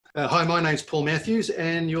Hi, my name's Paul Matthews,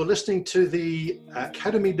 and you're listening to the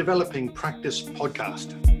Academy Developing Practice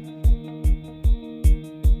podcast.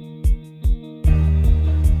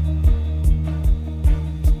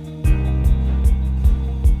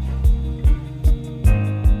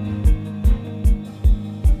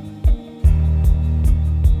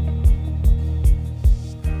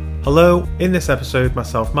 Hello, in this episode,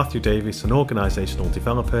 myself, Matthew Davis, an organisational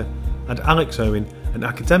developer, and Alex Owen, an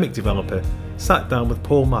academic developer, sat down with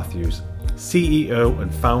Paul Matthews, CEO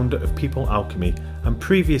and founder of People Alchemy and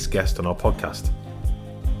previous guest on our podcast.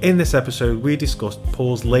 In this episode, we discussed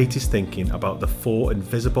Paul's latest thinking about the 4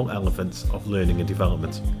 invisible elephants of learning and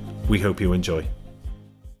development. We hope you enjoy.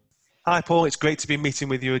 Hi, Paul. It's great to be meeting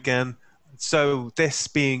with you again. So this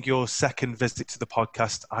being your second visit to the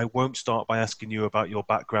podcast, I won't start by asking you about your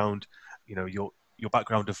background, your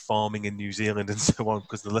background of farming in New Zealand and so on,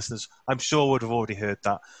 because the listeners, I'm sure, would have already heard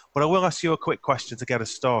that. But I will ask you a quick question to get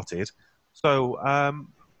us started. So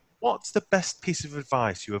what's the best piece of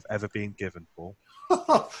advice you have ever been given, Paul?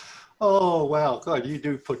 Oh, wow. God, you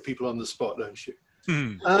do put people on the spot, don't you?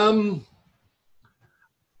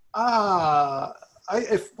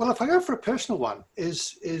 If I go for a personal one,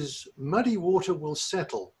 is muddy water will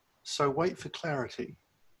settle, so wait for clarity.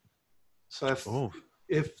 So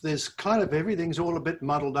if there's kind of everything's all a bit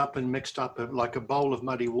muddled up and mixed up like a bowl of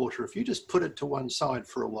muddy water, if you just put it to one side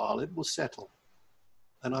for a while, it will settle.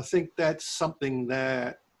 And I think that's something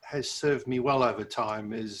that has served me well over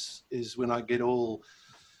time is when I get all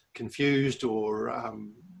confused or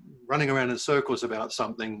running around in circles about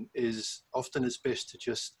something, is often it's best to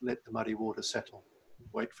just let the muddy water settle.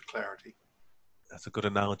 Wait for clarity. That's a good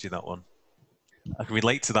analogy, that one. I can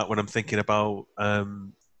relate to that when I'm thinking about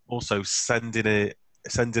also sending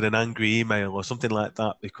an angry email or something like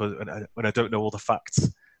that, because when I don't know all the facts,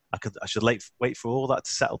 I should wait for all that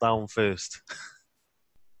to settle down first.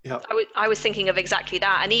 Yeah, I was thinking of exactly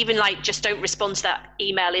that, and even just don't respond to that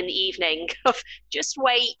email in the evening. Just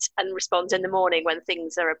wait and respond in the morning when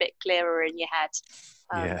things are a bit clearer in your head.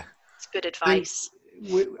 Yeah, it's good advice.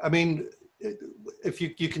 I mean, if you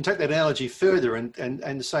can take that analogy further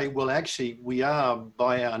and say, well, actually, we are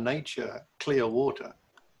by our nature clear water,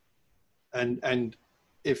 and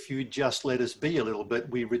if you just let us be a little bit,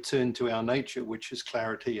 we return to our nature, which is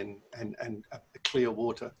clarity and clear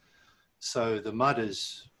water. So the mud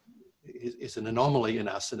is an anomaly in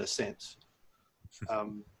us, in a sense.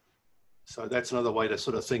 So that's another way to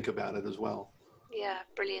sort of think about it as well. Yeah,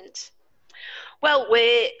 brilliant. Well,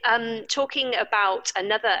 we're talking about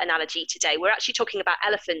another analogy today. We're actually talking about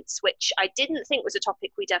elephants, which I didn't think was a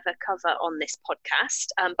topic we'd ever cover on this podcast.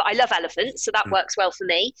 But I love elephants, so that works well for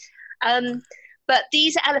me. But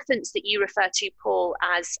these elephants that you refer to, Paul,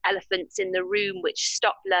 as elephants in the room which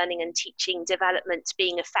stop learning and teaching development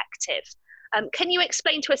being effective. Can you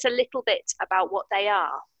explain to us a little bit about what they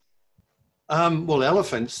are? Well,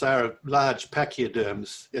 elephants are large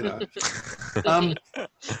pachyderms, Apart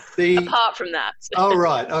from that. Oh,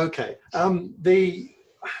 right. Okay.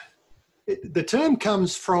 The term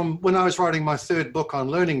comes from when I was writing my third book on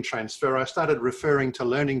learning transfer. I started referring to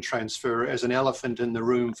learning transfer as an elephant in the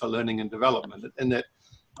room for learning and development, and that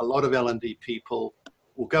a lot of L&D people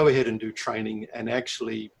will go ahead and do training and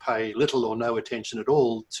actually pay little or no attention at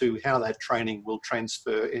all to how that training will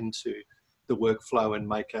transfer into the workflow and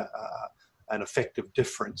make an effective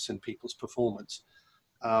difference in people's performance.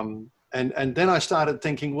 And then I started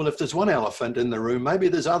thinking, well, if there's one elephant in the room, maybe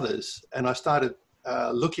there's others. And I started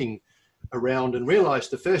looking around and realized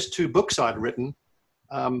the first 2 books I'd written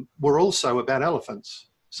were also about elephants.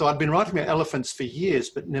 So I'd been writing about elephants for years,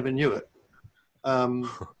 but never knew it.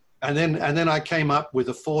 And then I came up with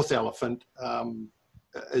a 4th elephant,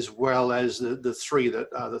 as well as the 3 that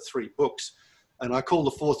are the 3 books. And I call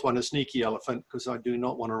the 4th one a sneaky elephant because I do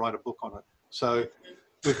not want to write a book on it. So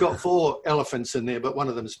we've got 4 elephants in there, but one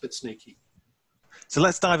of them is a bit sneaky. So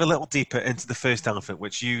let's dive a little deeper into the first elephant,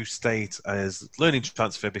 which you state as learning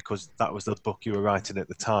transfer because that was the book you were writing at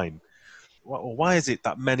the time. Why is it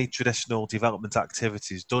that many traditional development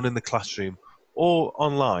activities done in the classroom or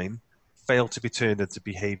online fail to be turned into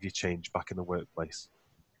behaviour change back in the workplace?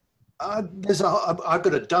 I've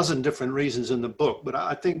got a dozen different reasons in the book, but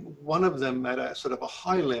I think one of them at a sort of a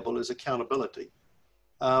high level is accountability.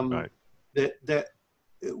 Right. That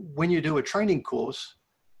when you do a training course,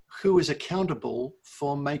 who is accountable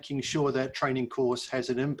for making sure that training course has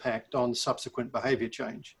an impact on subsequent behaviour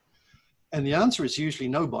change? And the answer is usually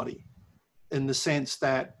nobody, in the sense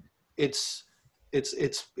that it's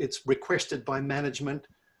requested by management.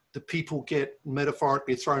 The people get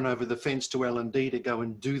metaphorically thrown over the fence to L&D to go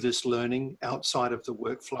and do this learning outside of the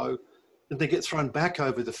workflow. And they get thrown back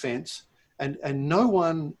over the fence And no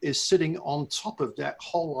one is sitting on top of that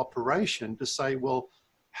whole operation to say, well,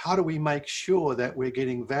 how do we make sure that we're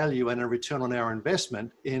getting value and a return on our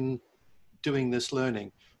investment in doing this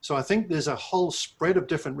learning? So I think there's a whole spread of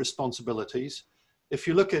different responsibilities. If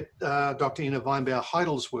you look at Dr. Ina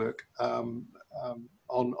Weinbauer-Heidel's work on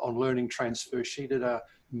learning transfer, she did a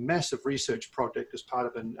massive research project as part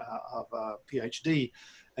of a PhD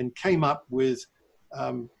and came up with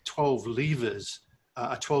 12 levers,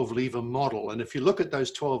 a 12 lever model. And if you look at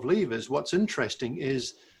those 12 levers, what's interesting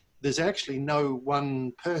is there's actually no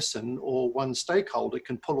one person or one stakeholder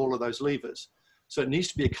can pull all of those levers. So it needs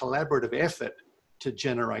to be a collaborative effort to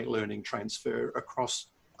generate learning transfer across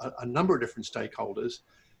a number of different stakeholders.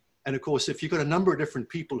 And of course, if you've got a number of different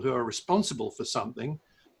people who are responsible for something,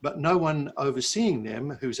 but no one overseeing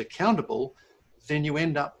them who's accountable, then you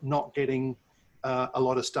end up not getting a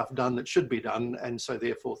lot of stuff done that should be done. And so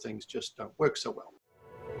therefore things just don't work so well.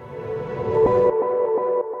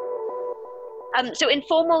 So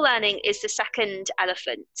informal learning is the second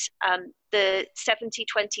elephant. The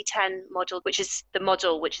 70-20-10 model, which is the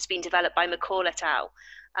model which has been developed by McCall et al.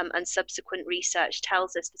 And subsequent research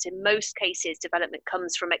tells us that in most cases, development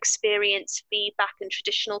comes from experience, feedback, and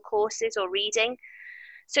traditional courses or reading.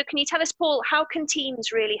 So can you tell us, Paul, how can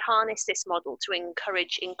teams really harness this model to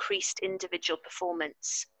encourage increased individual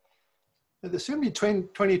performance? The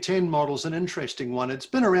 70-20-10 model is an interesting one. It's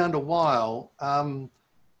been around a while.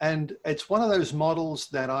 And it's one of those models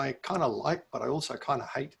that I kind of like, but I also kind of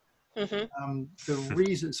hate. Mm-hmm. The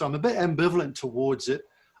reason, so I'm a bit ambivalent towards it.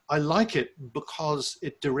 I like it because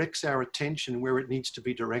it directs our attention where it needs to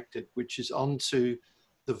be directed, which is onto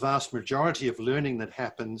the vast majority of learning that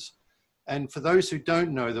happens. And for those who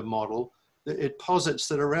don't know the model, it posits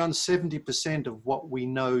that around 70% of what we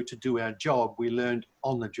know to do our job, we learned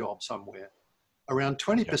on the job somewhere. Around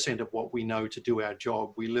 20% of what we know to do our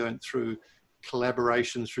job, we learned through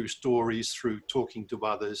collaboration, through stories, through talking to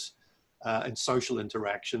others, and social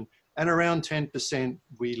interaction. And around 10%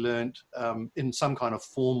 we learned in some kind of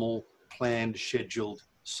formal, planned, scheduled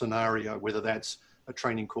scenario, whether that's a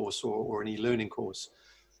training course or an e-learning course,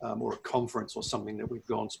 or a conference or something that we've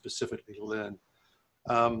gone specifically to learn.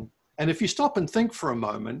 And if you stop and think for a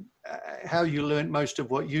moment how you learn most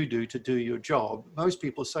of what you do to do your job, most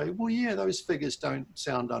people say, well, yeah, those figures don't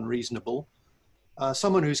sound unreasonable.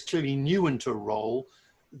 Someone who's clearly new into a role,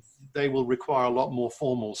 they will require a lot more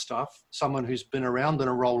formal stuff. Someone who's been around in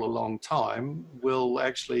a role a long time will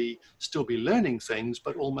actually still be learning things,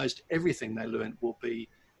 but almost everything they learn will be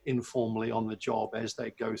informally on the job as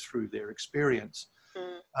they go through their experience.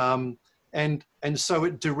 And so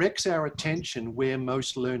it directs our attention where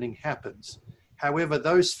most learning happens. However,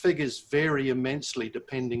 those figures vary immensely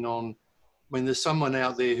depending on when there's someone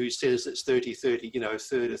out there who says it's 30-30, you know, a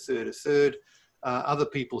third. Other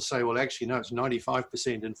people say, well, actually, no, it's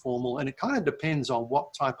 95% informal. And it kind of depends on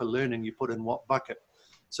what type of learning you put in what bucket.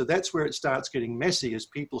 So that's where it starts getting messy as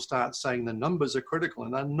people start saying the numbers are critical,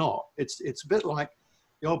 and they're not. It's a bit like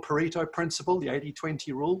the old Pareto principle, the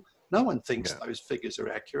 80-20 rule. No one thinks those figures are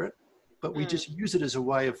accurate, but we just use it as a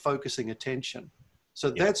way of focusing attention. So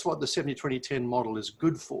that's what the 70-20-10 model is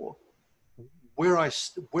good for. Where I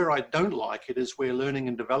don't like it is where learning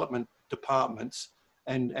and development departments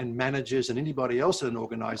and managers and anybody else in an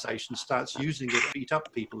organization starts using it to beat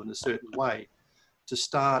up people in a certain way, to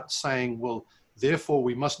start saying, well, therefore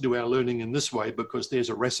we must do our learning in this way because there's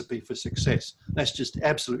a recipe for success. That's just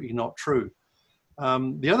absolutely not true.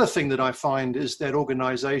 The other thing that I find is that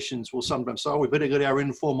organizations will sometimes say, oh, we better get our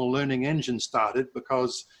informal learning engine started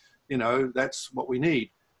because, you know, that's what we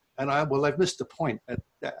need. And well, they've missed the point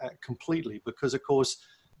completely, because of course,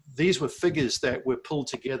 these were figures that were pulled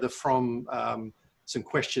together from some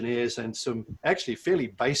questionnaires and some actually fairly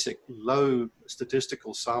basic low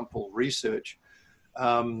statistical sample research.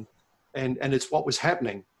 And it's what was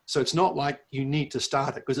happening. So it's not like you need to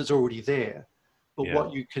start it because it's already there. But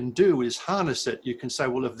what you can do is harness it. You can say,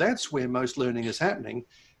 well, if that's where most learning is happening,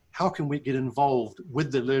 how can we get involved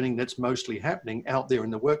with the learning that's mostly happening out there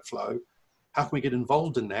in the workflow? How can we get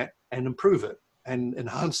involved in that and improve it and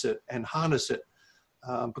enhance it and harness it?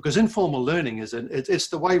 Because informal learning it's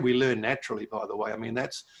the way we learn naturally, by the way. I mean,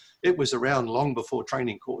 it was around long before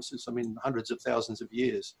training courses. I mean, hundreds of thousands of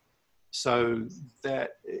years. So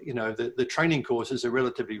that, you know, the training course is a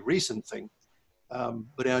relatively recent thing.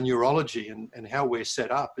 But our neurology and how we're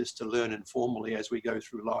set up is to learn informally as we go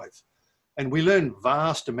through life. And we learn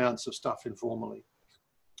vast amounts of stuff informally.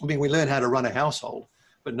 I mean, we learn how to run a household,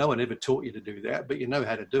 but no one ever taught you to do that, but you know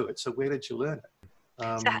how to do it. So where did you learn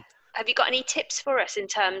it? Have you got any tips for us in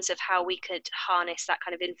terms of how we could harness that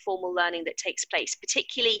kind of informal learning that takes place,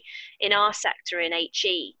 particularly in our sector in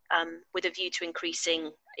HE, with a view to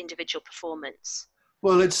increasing individual performance?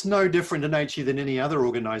 Well, it's no different in HE than any other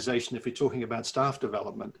organisation if you're talking about staff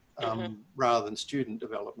development rather than student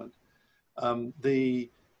development. And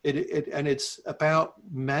it's about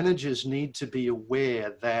managers need to be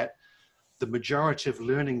aware that the majority of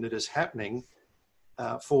learning that is happening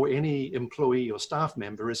for any employee or staff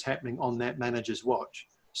member is happening on that manager's watch.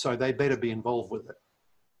 So they better be involved with it.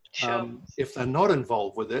 Sure. If they're not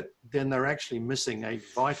involved with it, then they're actually missing a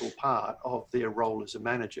vital part of their role as a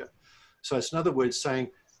manager. So it's in other words saying,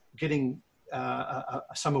 getting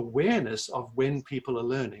some awareness of when people are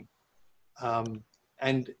learning.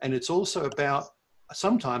 And it's also about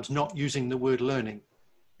sometimes not using the word learning,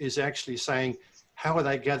 is actually saying, how are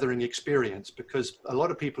they gathering experience? Because a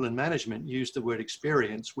lot of people in management use the word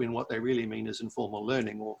experience when what they really mean is informal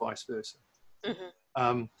learning, or vice versa.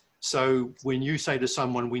 So when you say to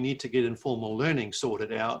someone, we need to get informal learning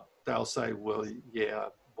sorted out, they'll say, well, yeah,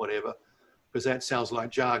 whatever, because that sounds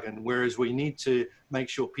like jargon. Whereas we need to make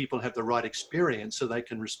sure people have the right experience so they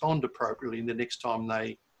can respond appropriately. And the next time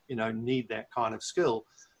they, need that kind of skill,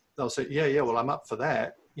 they'll say, yeah, well, I'm up for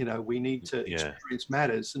that. We need to, experience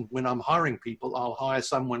matters. And when I'm hiring people, I'll hire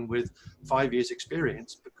someone with 5 years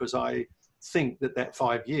experience because I think that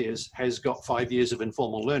 5 years has got 5 years of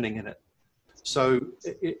informal learning in it. So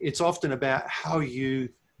it's often about how you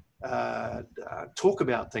talk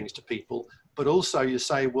about things to people, but also you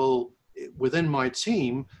say, well, within my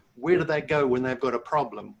team, where do they go when they've got a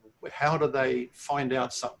problem? How do they find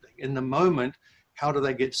out something? In the moment, how do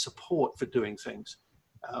they get support for doing things?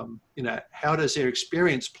 How does their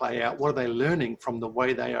experience play out? What are they learning from the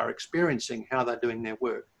way they are experiencing how they're doing their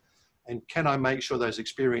work? And can I make sure those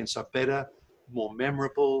experiences are better, more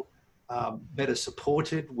memorable, better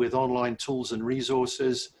supported with online tools and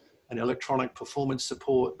resources and electronic performance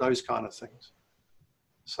support, those kind of things.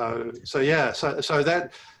 So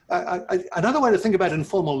that another way to think about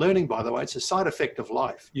informal learning, by the way, it's a side effect of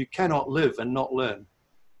life. You cannot live and not learn.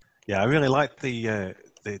 Yeah, I really like the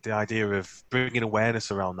idea of bringing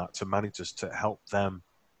awareness around that to managers to help them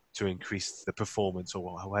to increase the performance,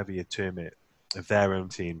 or however you term it, of their own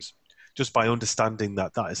teams, just by understanding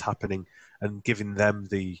that is happening and giving them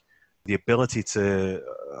the ability to,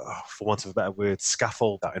 for want of a better word,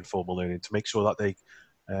 scaffold that informal learning to make sure that they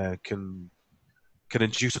can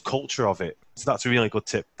induce a culture of it. So that's a really good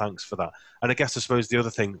tip. Thanks for that. And I suppose the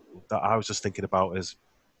other thing that I was just thinking about is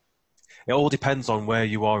it all depends on where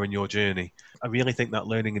you are in your journey. I really think that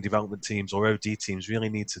learning and development teams or OD teams really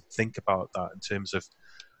need to think about that in terms of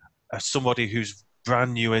somebody who's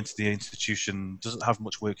brand new into the institution, doesn't have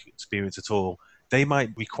much work experience at all. They might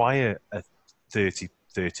require a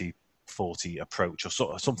 30-40 approach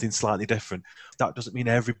or something slightly different. That doesn't mean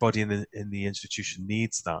everybody in the institution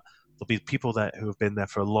needs that. There'll be people who have been there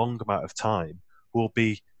for a long amount of time who will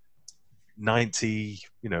be 90,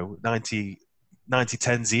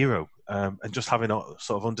 10-0. And just having a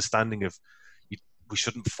sort of understanding of we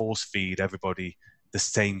shouldn't force feed everybody the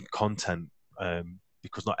same content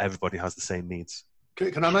because not everybody has the same needs.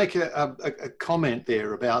 Can I make a comment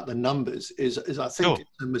there about the numbers? Is I think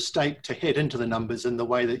It's a mistake to head into the numbers in the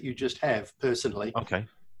way that you just have personally. Okay.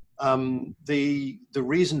 The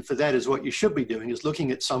reason for that is what you should be doing is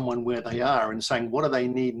looking at someone where they are and saying, what do they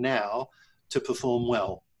need now to perform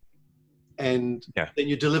well? And then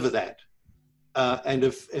you deliver that. And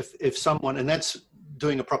if someone, and that's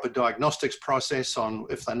doing a proper diagnostics process on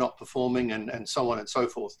if they're not performing and so on and so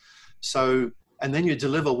forth. So, and then you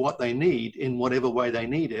deliver what they need in whatever way they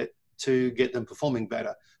need it to get them performing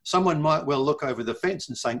better. Someone might well look over the fence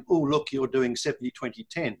and saying, oh, look, you're doing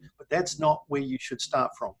 70-20-10, but that's not where you should start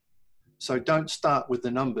from. So don't start with the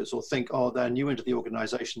numbers or think, oh, they're new into the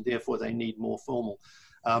organization, therefore they need more formal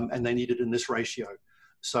and they need it in this ratio.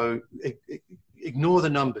 So ignore the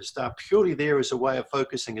numbers. They're purely there as a way of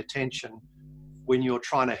focusing attention when you're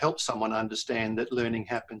trying to help someone understand that learning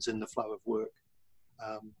happens in the flow of work.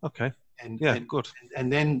 Okay. Good.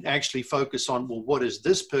 And then actually focus on, well, what does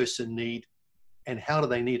this person need and how do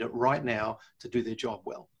they need it right now to do their job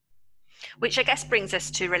well? Which I guess brings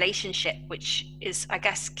us to relationship, which is, I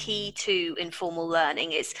guess, key to informal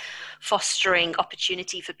learning, is fostering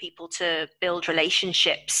opportunity for people to build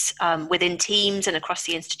relationships within teams and across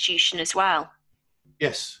the institution as well.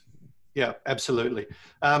 Yes. Yeah, absolutely.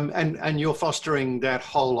 And you're fostering that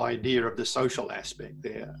whole idea of the social aspect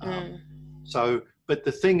there. But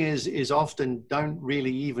the thing is often don't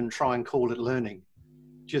really even try and call it learning.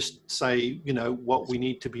 Just say, what we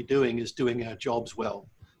need to be doing is doing our jobs well.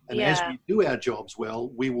 And as we do our jobs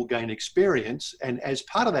well, we will gain experience. And as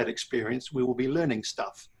part of that experience, we will be learning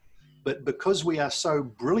stuff. But because we are so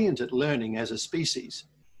brilliant at learning as a species,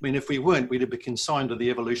 I mean, if we weren't, we'd have been consigned to the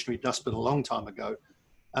evolutionary dustbin a long time ago.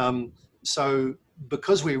 So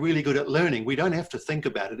because we're really good at learning, we don't have to think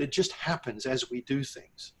about it. It just happens as we do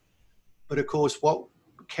things. But of course, what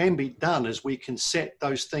can be done is we can set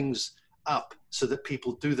those things up so that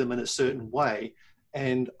people do them in a certain way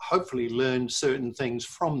and hopefully learn certain things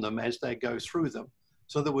from them as they go through them.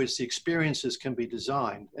 So in other words, the experiences can be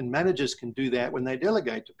designed, and managers can do that when they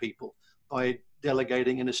delegate to people by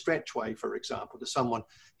delegating in a stretch way, for example, to someone,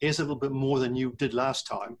 here's a little bit more than you did last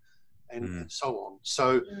time, and so on.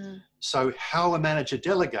 So how a manager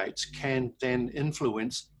delegates can then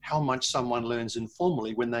influence how much someone learns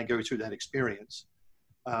informally when they go through that experience.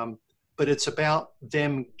 But it's about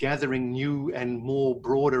them gathering new and more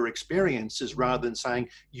broader experiences rather than saying,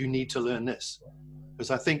 you need to learn this.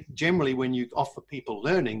 Because I think generally when you offer people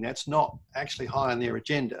learning, that's not actually high on their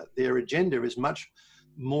agenda. Their agenda is much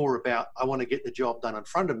more about, I want to get the job done in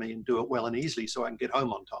front of me and do it well and easily so I can get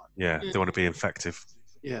home on time. Yeah, they want to be effective.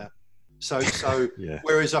 Yeah. So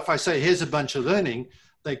whereas if I say, here's a bunch of learning,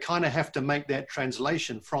 they kind of have to make that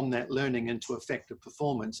translation from that learning into effective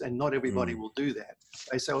performance, and not everybody will do that.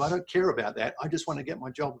 They say, well, I don't care about that. I just want to get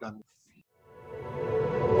my job done.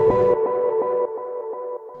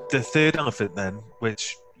 The third elephant then,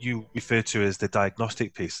 which you refer to as the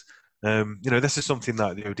diagnostic piece, this is something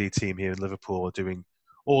that the OD team here in Liverpool are doing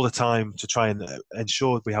all the time to try and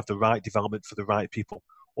ensure we have the right development for the right people,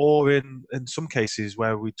 or in some cases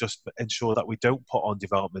where we just ensure that we don't put on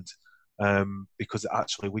development because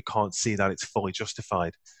actually we can't see that it's fully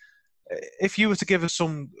justified. If you were to give us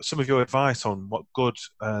some of your advice on what good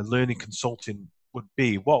learning consulting would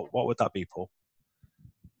be, what would that be, Paul?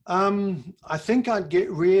 I think I'd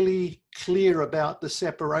get really clear about the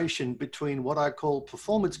separation between what I call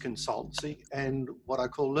performance consultancy and what I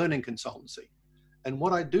call learning consultancy. And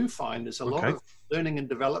what I do find is a lot of learning and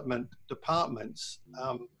development departments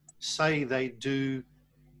say they do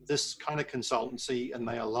this kind of consultancy and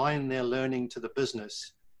they align their learning to the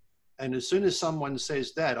business. And as soon as someone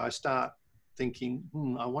says that, I start thinking,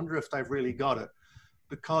 I wonder if they've really got it.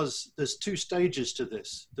 Because there's two stages to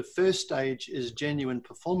this. The first stage is genuine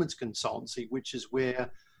performance consultancy, which is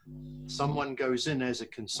where someone goes in as a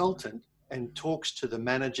consultant and talks to the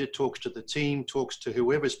manager, talks to the team, talks to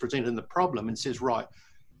whoever's presenting the problem and says, right,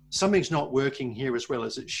 something's not working here as well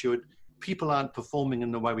as it should. People aren't performing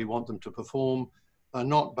in the way we want them to perform. They're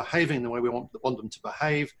not behaving the way we want them to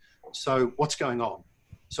behave. So what's going on?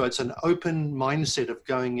 So it's an open mindset of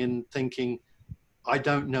going in thinking, I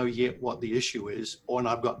don't know yet what the issue is,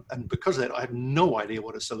 and because of that, I have no idea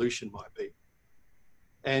what a solution might be.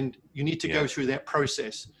 And you need to go through that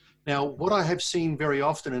process. Now, what I have seen very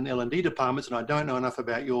often in L&D departments, and I don't know enough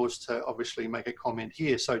about yours to obviously make a comment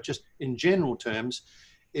here, so just in general terms,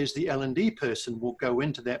 is the L&D person will go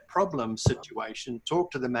into that problem situation,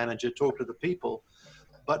 talk to the manager, talk to the people,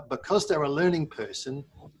 but because they're a learning person,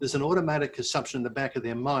 there's an automatic assumption in the back of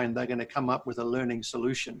their mind they're going to come up with a learning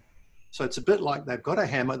solution. So it's a bit like they've got a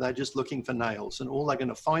hammer, they're just looking for nails, and all they're going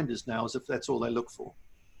to find is nails if that's all they look for.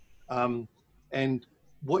 And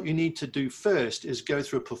what you need to do first is go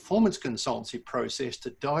through a performance consultancy process to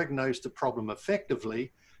diagnose the problem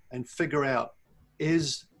effectively and figure out,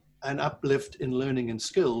 is an uplift in learning and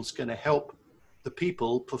skills going to help the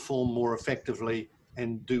people perform more effectively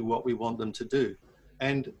and do what we want them to do?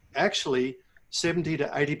 And actually, 70 to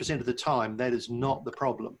 80% of the time, that is not the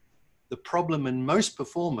problem. The problem in most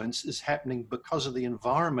performance is happening because of the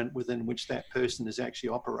environment within which that person is actually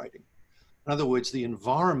operating. In other words, the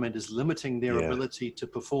environment is limiting their ability to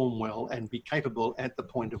perform well and be capable at the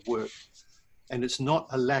point of work. And it's not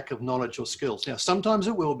a lack of knowledge or skills. Now, sometimes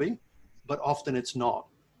it will be, but often it's not.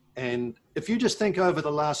 And if you just think over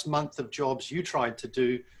the last month of jobs you tried to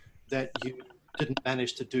do that you didn't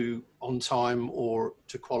manage to do on time or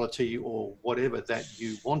to quality or whatever that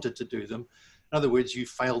you wanted to do them, in other words, you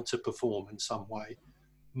failed to perform in some way.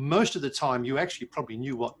 Most of the time, you actually probably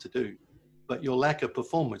knew what to do, but your lack of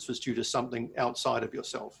performance was due to something outside of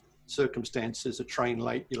yourself. Circumstances, a train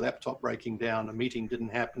late, your laptop breaking down, a meeting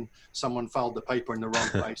didn't happen, someone filed the paper in the wrong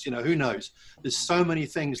place. Who knows? There's so many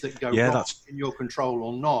things that go wrong in your control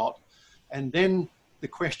or not. And then the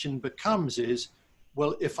question becomes is,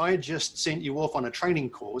 well, if I just sent you off on a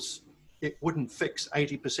training course, it wouldn't fix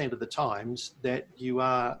 80% of the times that you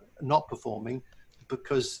are not performing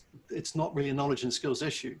because it's not really a knowledge and skills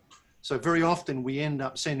issue. So very often we end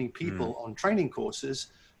up sending people on training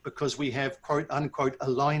courses because we have, quote unquote,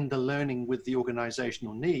 aligned the learning with the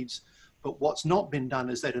organizational needs. But what's not been done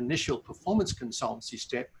is that initial performance consultancy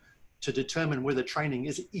step to determine whether training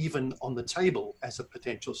is even on the table as a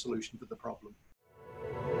potential solution for the problem.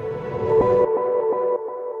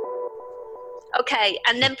 Okay,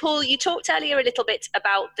 and then Paul, you talked earlier a little bit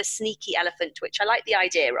about the sneaky elephant, which I like the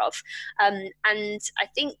idea of. And I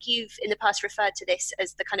think you've in the past referred to this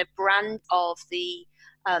as the kind of brand of the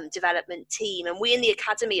development team. And we in the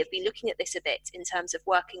Academy have been looking at this a bit in terms of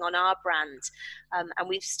working on our brand. And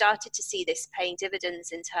we've started to see this paying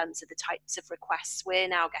dividends in terms of the types of requests we're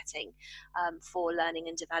now getting for learning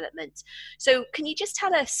and development. So can you just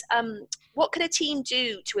tell us, what can a team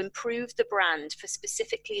do to improve the brand for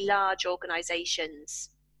specifically large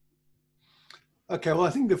organizations? Okay, well,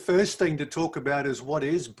 I think the first thing to talk about is what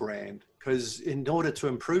is brand? Because in order to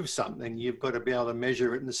improve something, you've got to be able to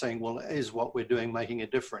measure it and saying, well, is what we're doing making a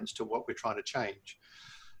difference to what we're trying to change?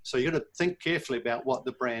 So you've got to think carefully about what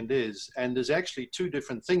the brand is. And there's actually two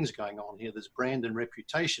different things going on here. There's brand and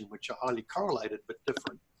reputation, which are highly correlated but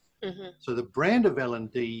different. Mm-hmm. So the brand of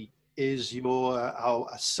L&D is a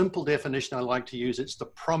simple definition I like to use. It's the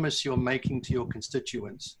promise you're making to your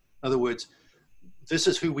constituents. In other words, this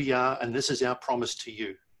is who we are and this is our promise to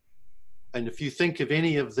you. And if you think of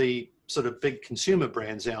any of the sort of big consumer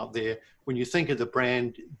brands out there, when you think of the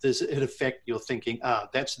brand, there's in effect you're thinking,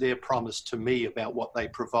 that's their promise to me about what they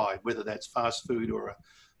provide, whether that's fast food or a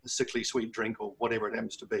sickly sweet drink or whatever it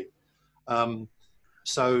happens to be.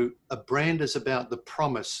 So a brand is about the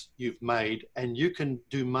promise you've made, and you can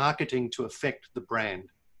do marketing to affect the brand,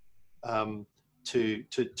 to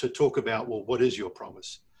talk about, well, what is your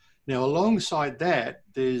promise? Now, alongside that,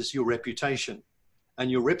 there's your reputation. And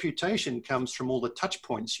your reputation comes from all the touch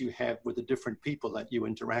points you have with the different people that you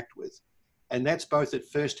interact with. And that's both at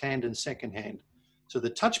first hand and second hand. So the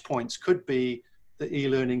touch points could be the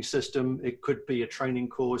e-learning system. It could be a training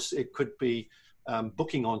course. It could be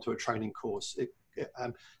booking onto a training course.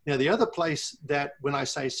 Now, the other place that when I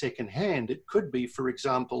say second hand, it could be, for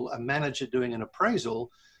example, a manager doing an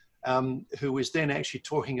appraisal who is then actually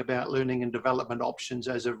talking about learning and development options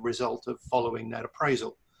as a result of following that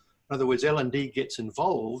appraisal. In other words, L&D gets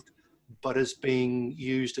involved, but is being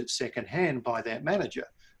used at second hand by that manager.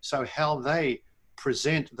 So how they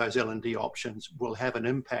present those L&D options will have an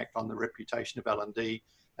impact on the reputation of L&D.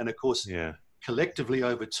 And of course, collectively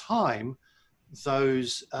over time,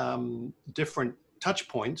 those different touch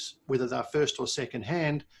points, whether they're first or second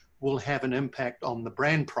hand, will have an impact on the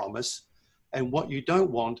brand promise. And what you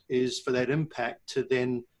don't want is for that impact to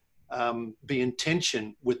then be in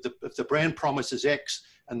tension with if the brand promise is X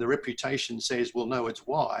and the reputation says, well, no, it's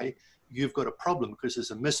Y, you've got a problem because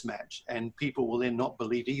there's a mismatch, and people will then not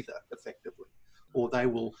believe either effectively, or they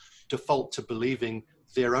will default to believing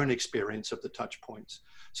their own experience of the touch points.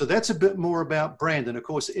 So that's a bit more about brand. And of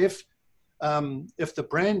course, if the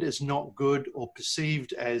brand is not good or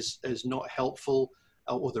perceived as not helpful,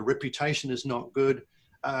 or the reputation is not good,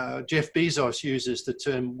 Jeff Bezos uses the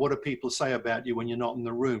term, what do people say about you when you're not in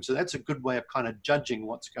the room? So that's a good way of kind of judging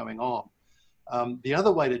what's going on. The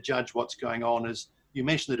other way to judge what's going on is, you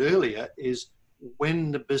mentioned it earlier, is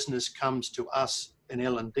when the business comes to us in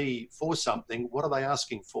L&D for something, what are they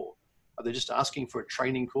asking for? Are they just asking for a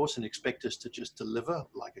training course and expect us to just deliver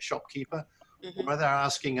like a shopkeeper? Mm-hmm. Or are they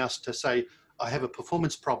asking us to say, I have a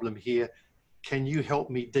performance problem here, can you help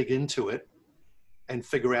me dig into it and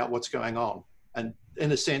figure out what's going on? And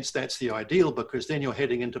in a sense, that's the ideal, because then you're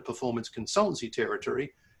heading into performance consultancy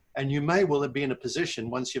territory. And you may well be in a position,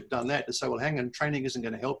 once you've done that, to say, well, hang on, training isn't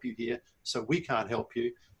going to help you here, so we can't help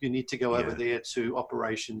you. You need to go over there to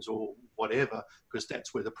operations or whatever, because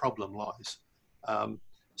that's where the problem lies.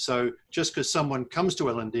 So just because someone comes to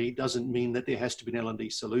L&D doesn't mean that there has to be an L&D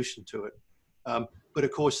solution to it. But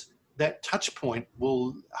of course, that touch point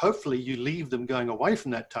will, hopefully you leave them going away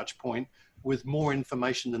from that touch point with more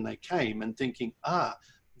information than they came, and thinking,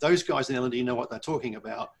 those guys in L&D know what they're talking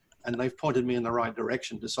about, and they've pointed me in the right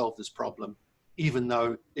direction to solve this problem, even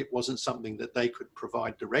though it wasn't something that they could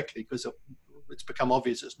provide directly, because it's become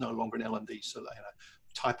obvious it's no longer an L&D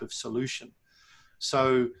type of solution.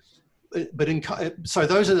 So, so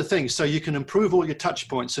those are the things. So you can improve all your touch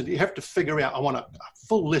points, and you have to figure out, I want a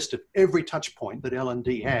full list of every touch point that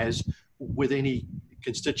L&D has with any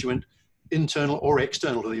constituent, internal or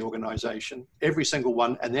external to the organization, every single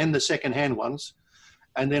one, and then the second-hand ones.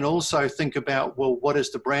 And then also think about, well, what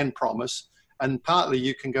is the brand promise? And partly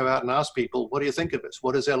you can go out and ask people, what do you think of this?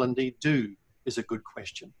 What does L&D do is a good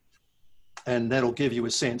question. And that'll give you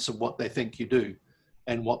a sense of what they think you do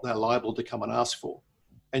and what they're liable to come and ask for.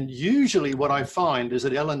 And usually what I find is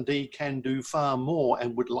that L&D can do far more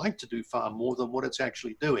and would like to do far more than what it's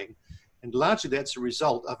actually doing. And largely that's a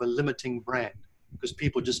result of a limiting brand. because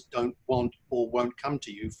people just don't want or won't come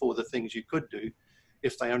to you for the things you could do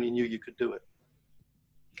if they only knew you could do it.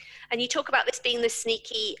 And you talk about this being the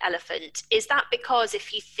sneaky elephant. Is that because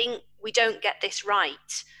if you think we don't get this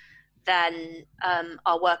right, then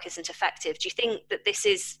our work isn't effective? Do you think that this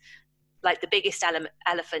is like the biggest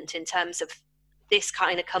elephant in terms of this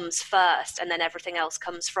kind of comes first and then everything else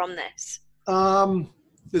comes from this?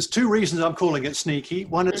 There's two reasons I'm calling it sneaky.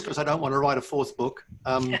 One is because I don't want to write a fourth book.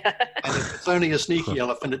 And if it's only a sneaky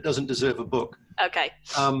elephant, it doesn't deserve a book. Okay.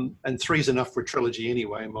 And three's enough for a trilogy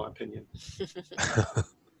anyway, in my opinion.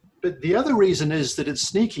 But the other reason is that it's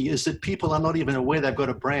sneaky is that people are not even aware they've got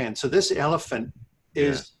a brand. So this elephant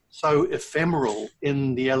is so ephemeral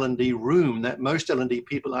in the L&D room that most L&D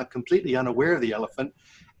people are completely unaware of the elephant.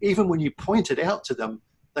 Even when you point it out to them,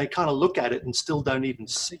 they kind of look at it and still don't even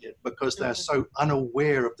see it because they're so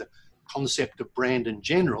unaware of the concept of brand in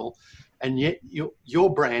general. And yet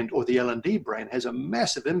your brand or the L&D brand has a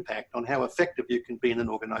massive impact on how effective you can be in an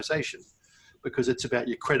organization, because it's about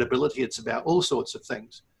your credibility. It's about all sorts of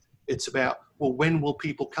things. It's about, well, when will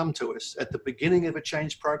people come to us? At the beginning of a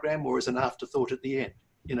change program or as an afterthought at the end?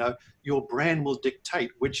 You know, your brand will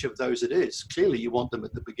dictate which of those it is. Clearly you want them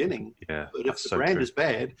at the beginning, but if the brand is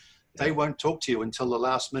bad, they won't talk to you until the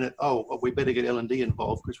last minute. Oh, well, we better get L&D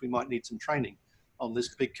involved because we might need some training on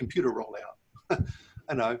this big computer rollout.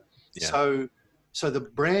 You know, so the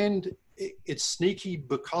brand, it's sneaky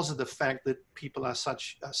because of the fact that people are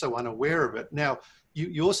so unaware of it. Now,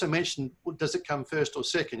 you also mentioned, well, does it come first or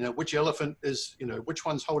second? You know, which elephant is, you know, which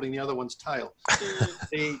one's holding the other one's tail?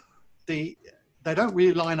 They don't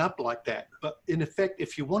really line up like that. But in effect,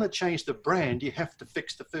 if you want to change the brand, you have to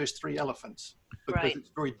fix the first three elephants, because it's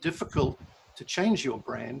very difficult to change your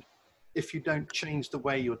brand if you don't change the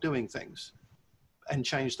way you're doing things and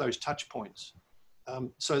change those touch points.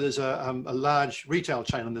 So there's a large retail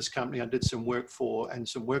chain in this company I did some work for and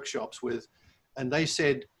some workshops with, and they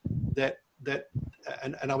said that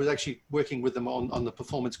and I was actually working with them on the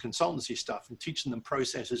performance consultancy stuff and teaching them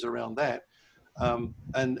processes around that.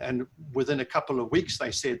 And within a couple of weeks,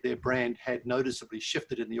 they said their brand had noticeably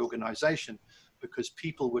shifted in the organization because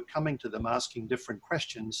people were coming to them asking different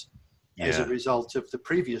questions as a result of the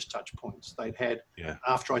previous touch points they'd had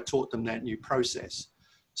after I taught them that new process.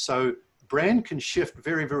 So brand can shift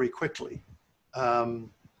very, very quickly.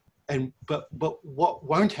 But what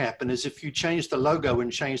won't happen is if you change the logo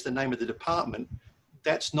and change the name of the department,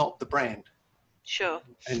 that's not the brand. Sure.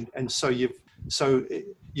 And so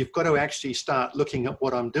you've got to actually start looking at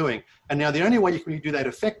what I'm doing. And now the only way you can do that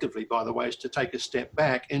effectively, by the way, is to take a step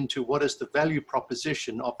back into what is the value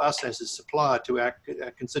proposition of us as a supplier to our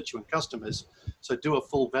constituent customers. So do a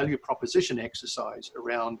full value proposition exercise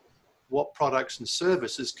around what products and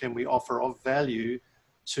services can we offer of value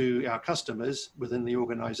to our customers within the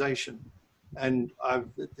organization. And I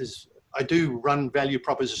do run value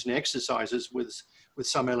proposition exercises with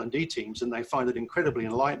some L&D teams, and they find it incredibly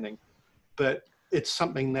enlightening. But it's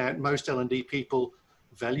something that most L&D people,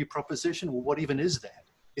 value proposition, well, what even is that?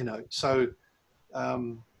 You know, so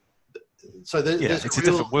it's a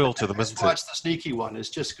different world to them, isn't it? That's the sneaky one, is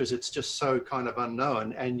just because it's just so kind of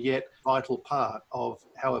unknown and yet vital part of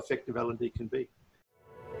how effective L&D can be.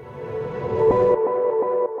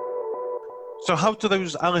 So how do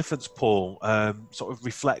those elephants, Paul, sort of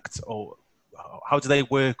reflect, or how do they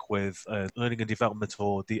work with learning and development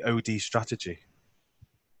or the OD strategy?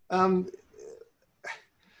 Well,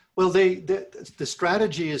 the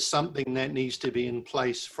strategy is something that needs to be in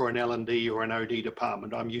place for an L&D or an OD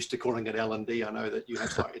department. I'm used to calling it L&D. I know that you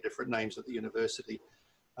have slightly different names at the university.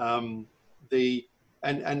 And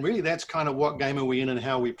really that's kind of what game are we in and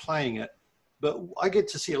how are we playing it. But I get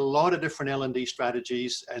to see a lot of different L&D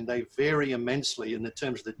strategies, and they vary immensely in the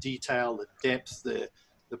terms of the detail, the depth, the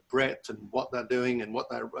breadth, and what they're doing and what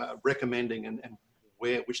they're recommending and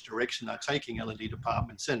which direction they're taking L&D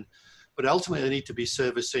departments in. But ultimately, they need to be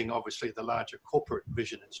servicing, obviously, the larger corporate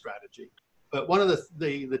vision and strategy. But one of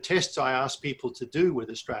the tests I ask people to do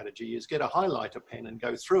with a strategy is get a highlighter pen and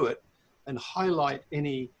go through it and highlight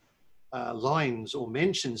any lines or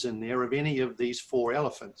mentions in there of any of these four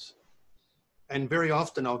elephants. And very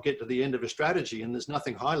often I'll get to the end of a strategy and there's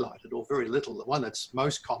nothing highlighted or very little. The one that's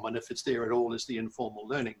most common, if it's there at all, is the informal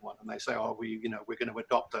learning one. And they say, oh, we're going to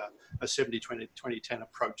adopt a 70-20-20-10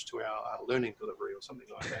 approach to our learning delivery or something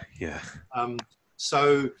like that. Yeah.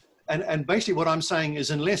 And basically what I'm saying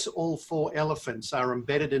is unless all four elephants are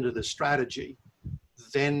embedded into the strategy,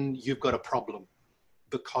 then you've got a problem,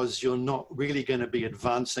 because you're not really going to be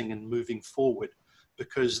advancing and moving forward.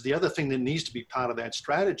 Because the other thing that needs to be part of that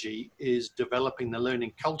strategy is developing the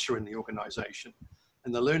learning culture in the organization.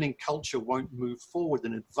 And the learning culture won't move forward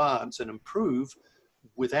and advance and improve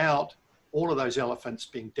without all of those elephants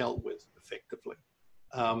being dealt with effectively.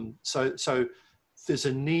 So there's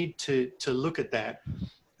a need to look at that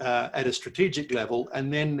at a strategic level,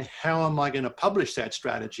 and then how am I going to publish that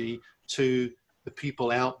strategy to the people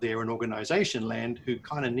out there in organization land who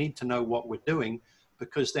kind of need to know what we're doing,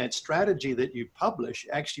 because that strategy that you publish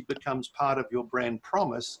actually becomes part of your brand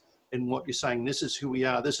promise in what you're saying. This is who we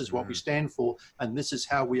are, this is what we stand for, and this is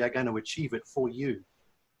how we are going to achieve it for you.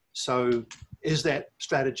 So is that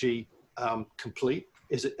strategy complete?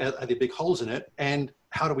 Are there big holes in it? And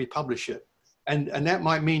how do we publish it? And that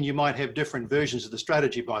might mean you might have different versions of the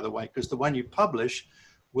strategy, by the way, because the one you publish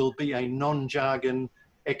will be a non-jargon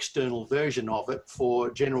external version of it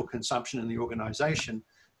for general consumption in the organization.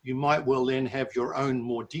 You might well then have your own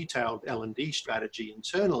more detailed L&D strategy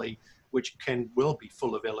internally, which will be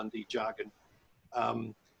full of L&D jargon.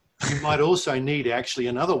 You might also need actually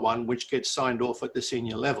another one which gets signed off at the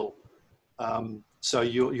senior level. So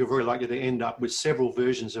you're very likely to end up with several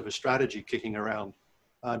versions of a strategy kicking around,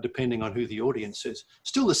 depending on who the audience is.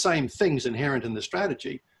 Still the same things inherent in the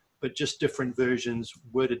strategy, but just different versions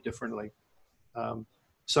worded differently. And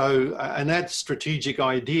that strategic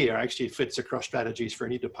idea actually fits across strategies for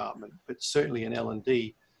any department, but certainly in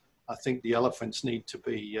L&D, I think the elephants need to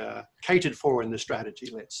be catered for in the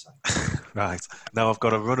strategy, let's say. Right. Now I've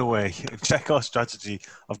got to run away and check our strategy.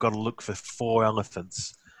 I've got to look for 4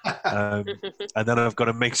 elephants. And then I've got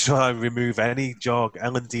to make sure I remove any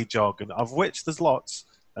L&D jargon, of which there's lots,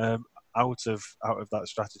 out of that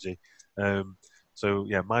strategy. So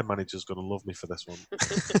yeah, my manager's going to love me for this one.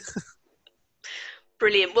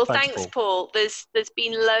 Brilliant. Well, thanks, Paul. There's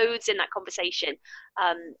been loads in that conversation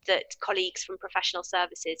that colleagues from professional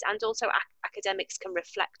services and also academics can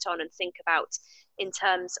reflect on and think about in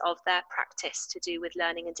terms of their practice to do with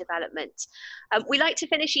learning and development. We like to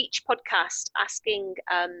finish each podcast asking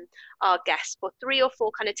our guests for 3 or 4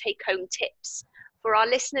 kind of take-home tips for our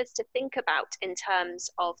listeners to think about in terms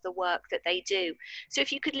of the work that they do. So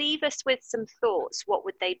if you could leave us with some thoughts, what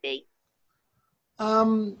would they be?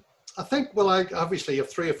 I think, well, I obviously have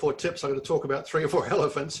 3 or 4 tips. I'm going to talk about 3 or 4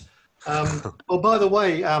 elephants. Well, by the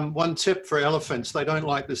way, one tip for elephants, they don't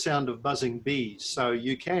like the sound of buzzing bees. So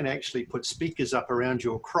you can actually put speakers up around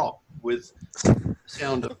your crop with the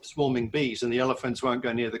sound of swarming bees, and the elephants won't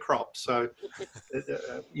go near the crop. So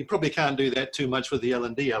you probably can't do that too much with the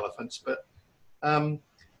L&D elephants. But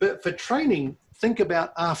for training, think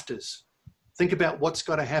about afters. Think about what's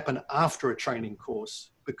got to happen after a training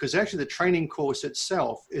course, because actually the training course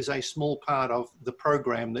itself is a small part of the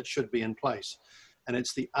program that should be in place. And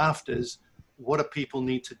it's the afters. What do people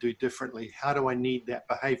need to do differently? How do I need that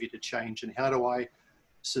behavior to change? And how do I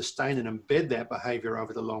sustain and embed that behavior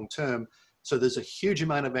over the long term? So there's a huge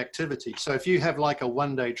amount of activity. So if you have like a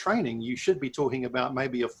 1-day training, you should be talking about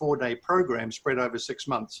maybe a 4-day program spread over 6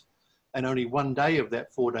 months. And only 1 day of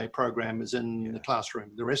that 4-day program is in the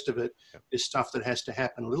classroom. The rest of it is stuff that has to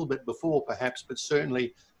happen a little bit before perhaps, but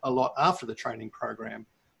certainly a lot after the training program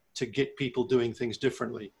to get people doing things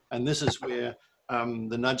differently. And this is where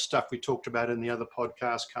the nudge stuff we talked about in the other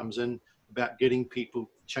podcast comes in, about getting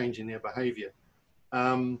people changing their behavior.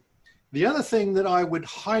 The other thing that I would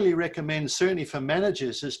highly recommend, certainly for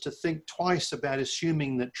managers, is to think twice about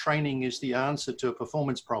assuming that training is the answer to a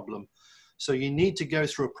performance problem. So you need to go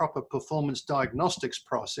through a proper performance diagnostics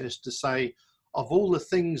process to say, of all the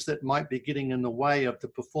things that might be getting in the way of the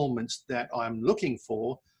performance that I'm looking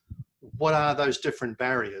for, what are those different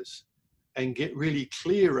barriers? And get really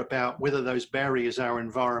clear about whether those barriers are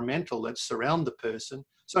environmental that surround the person.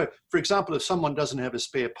 So, for example, if someone doesn't have a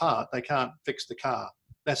spare part, they can't fix the car.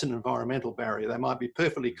 That's an environmental barrier. They might be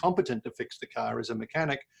perfectly competent to fix the car as a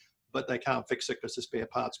mechanic, but they can't fix it because the spare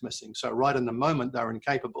part's missing. So right in the moment, they're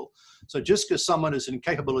incapable. So just because someone is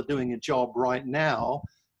incapable of doing a job right now,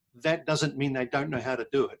 that doesn't mean they don't know how to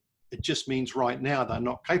do it. It just means right now they're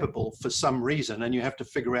not capable for some reason, and you have to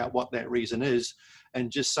figure out what that reason is. And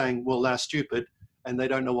just saying, well, they're stupid and they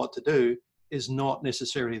don't know what to do is not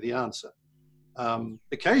necessarily the answer.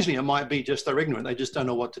 Occasionally it might be just they're ignorant, they just don't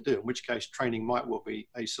know what to do, in which case training might well be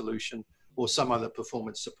a solution or some other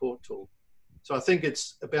performance support tool. So I think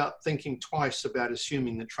it's about thinking twice about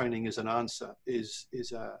assuming that training is an answer is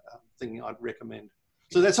a thing I'd recommend.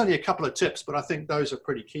 So that's only a couple of tips, but I think those are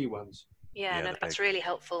pretty key ones. Yeah, no, that's really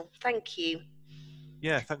helpful. Thank you.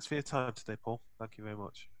 Yeah, thanks for your time today, Paul. Thank you very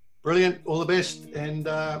much. Brilliant. All the best. And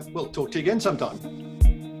we'll talk to you again sometime.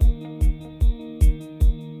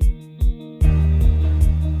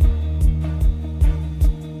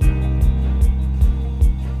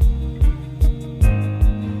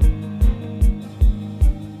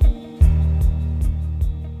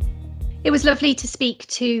 It was lovely to speak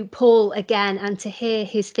to Paul again and to hear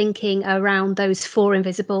his thinking around those 4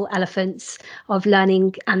 invisible elephants of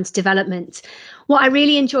learning and development. What I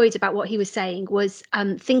really enjoyed about what he was saying was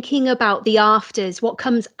thinking about the afters, what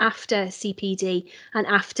comes after CPD and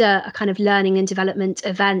after a kind of learning and development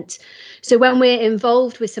event. So when we're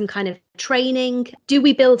involved with some kind of training, do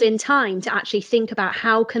we build in time to actually think about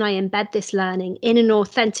how can I embed this learning in an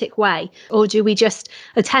authentic way? Or do we just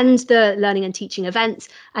attend the learning and teaching events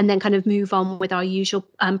and then kind of move on with our usual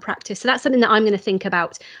practice? So that's something that I'm going to think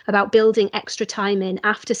about building extra time in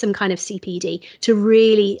after some kind of CPD to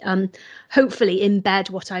really hopefully embed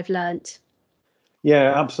what I've learned.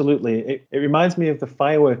 Yeah, absolutely. It reminds me of the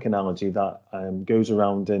firework analogy that goes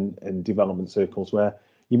around in development circles, where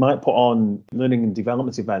you might put on learning and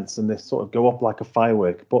development events and they sort of go up like a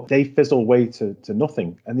firework, but they fizzle away to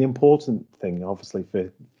nothing. And the important thing, obviously, for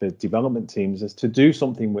development teams is to do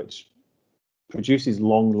something which produces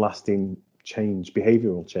long-lasting change,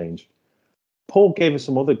 behavioural change. Paul gave us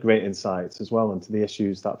some other great insights as well into the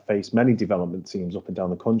issues that face many development teams up and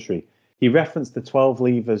down the country. He referenced the 12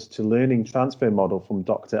 levers to learning transfer model from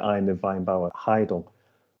Dr. Ina Weinbauer Heidel,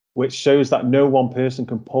 which shows that no one person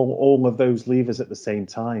can pull all of those levers at the same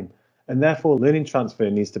time. And therefore, learning transfer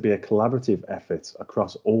needs to be a collaborative effort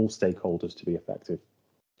across all stakeholders to be effective.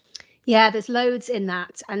 Yeah, there's loads in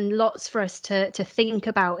that and lots for us to think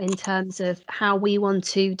about in terms of how we want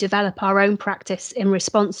to develop our own practice in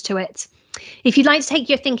response to it. If you'd like to take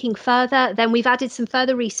your thinking further, then we've added some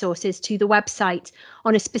further resources to the website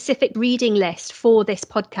on a specific reading list for this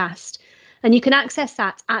podcast. And you can access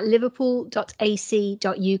that at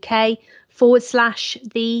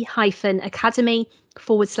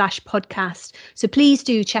liverpool.ac.uk/the-academy/podcast. So please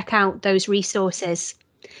do check out those resources.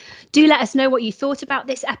 Do let us know what you thought about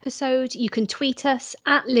this episode. You can tweet us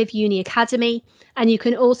at LiveUniAcademy, and you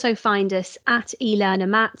can also find us at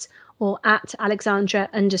eLearnerMatt or at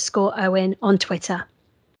Alexandra_Owen on Twitter.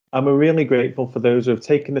 And we're really grateful for those who have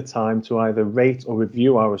taken the time to either rate or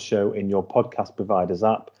review our show in your podcast provider's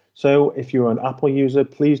app. So if you're an Apple user,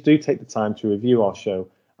 please do take the time to review our show,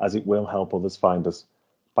 as it will help others find us.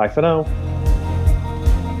 Bye for now.